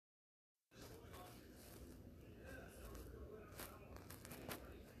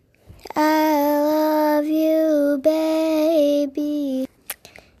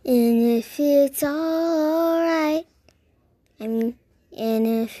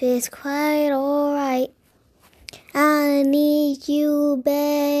life is quite alright. I need you,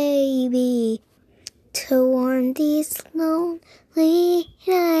 baby, to warm these lonely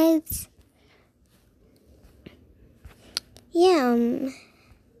nights. Yeah,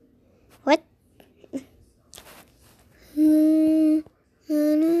 what?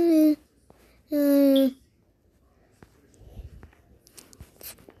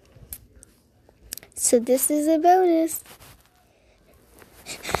 So this is a bonus.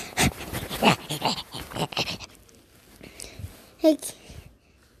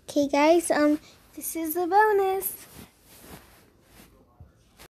 Okay guys, this is a bonus.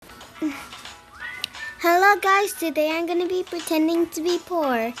 Hello guys, today I'm gonna be pretending to be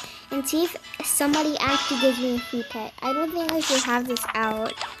poor and see if somebody actually gives me a free pet. I don't think I should have this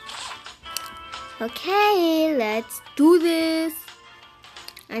out. Okay, let's do this.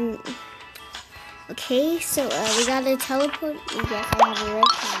 Okay, so we gotta teleport. Yes, I have a red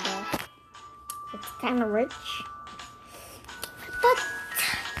panda. It's kind of rich.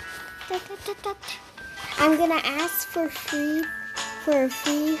 I'm gonna ask for a free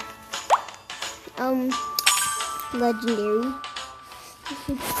legendary.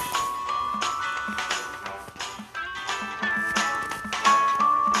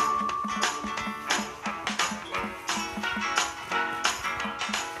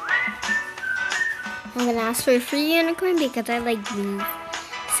 I'm gonna ask for a free unicorn because I like blue.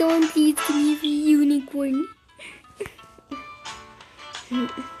 Someone please give me a free unicorn.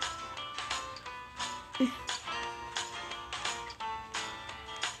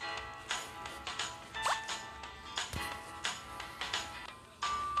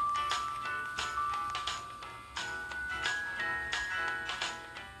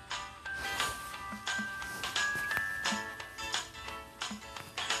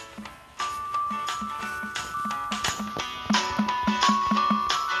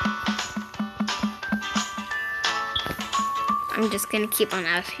 I'm just gonna keep on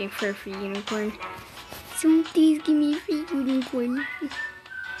asking for a free unicorn. Someone please give me a free unicorn.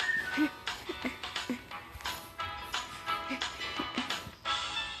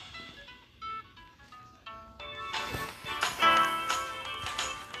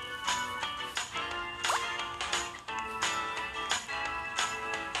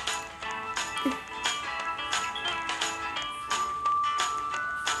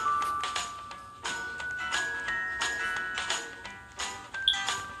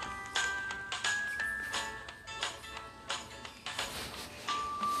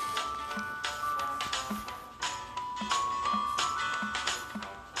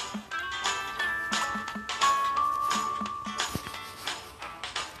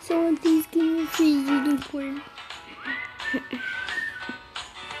 Someone please give me a free unicorn.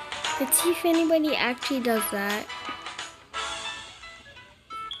 Let's see if anybody actually does that.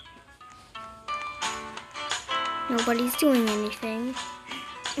 Nobody's doing anything.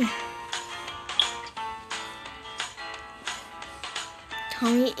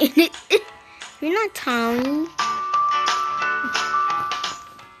 Tommy, you're not Tommy.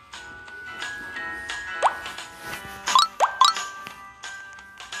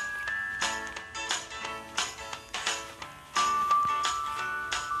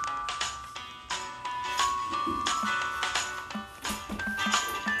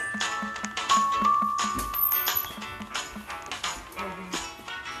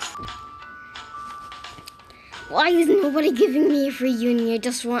 Why is nobody giving me a free uni? I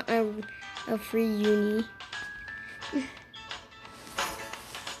just want a free uni.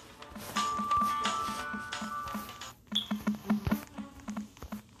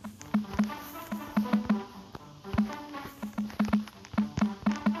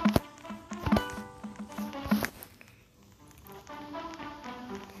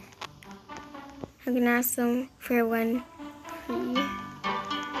 I'm gonna ask them for one free.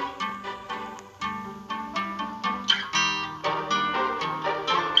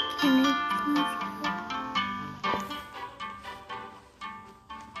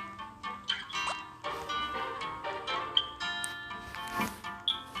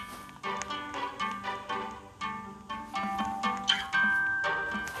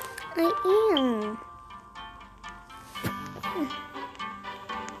 I am.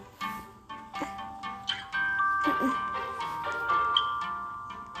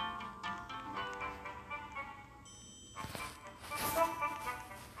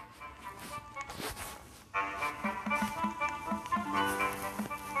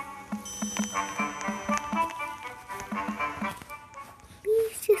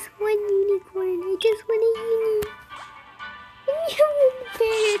 Please, just one unicorn. I just want a uni.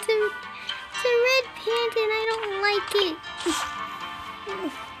 It's a red panda and I don't like it.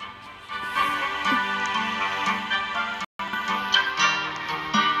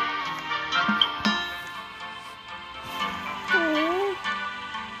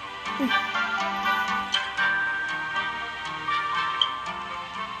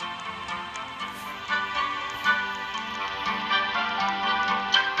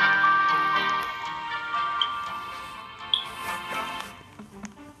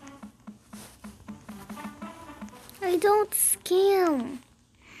 don't scam.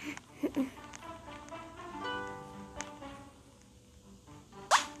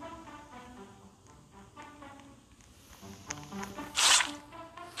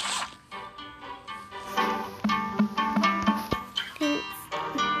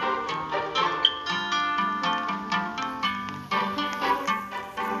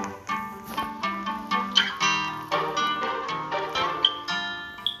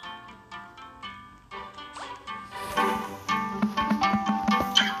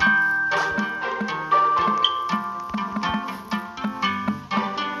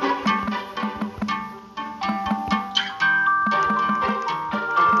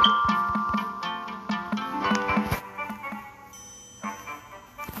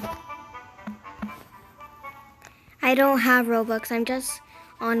 I don't have Robux. I'm just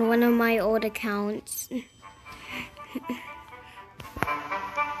on one of my old accounts.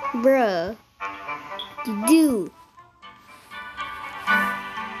 Bruh. You do.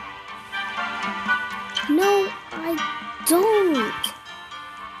 No, I don't.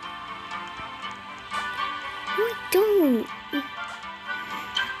 No, I don't.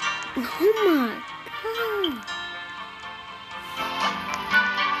 Oh my God.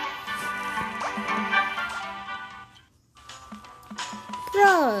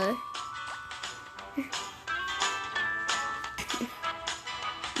 Bruh.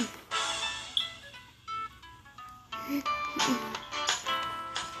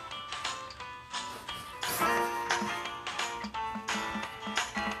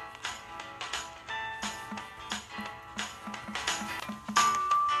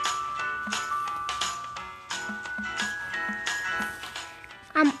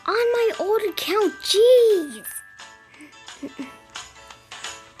 I'm on my old account, jeez.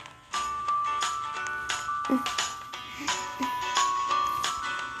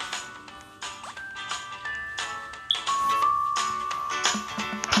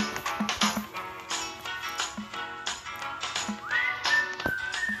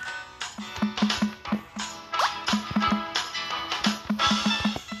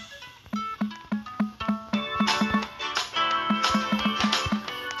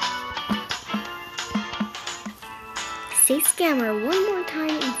 Say scammer one more time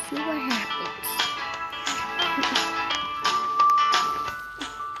and see what happens.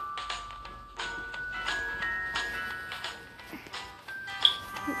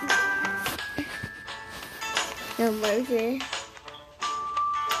 No mercy.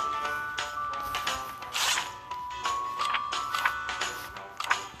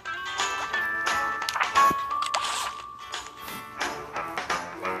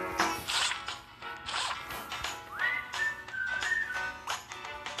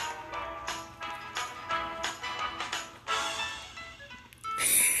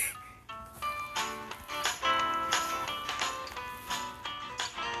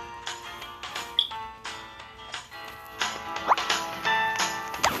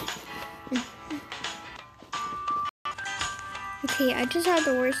 Okay, I just had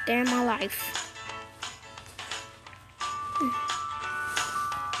the worst day of my life.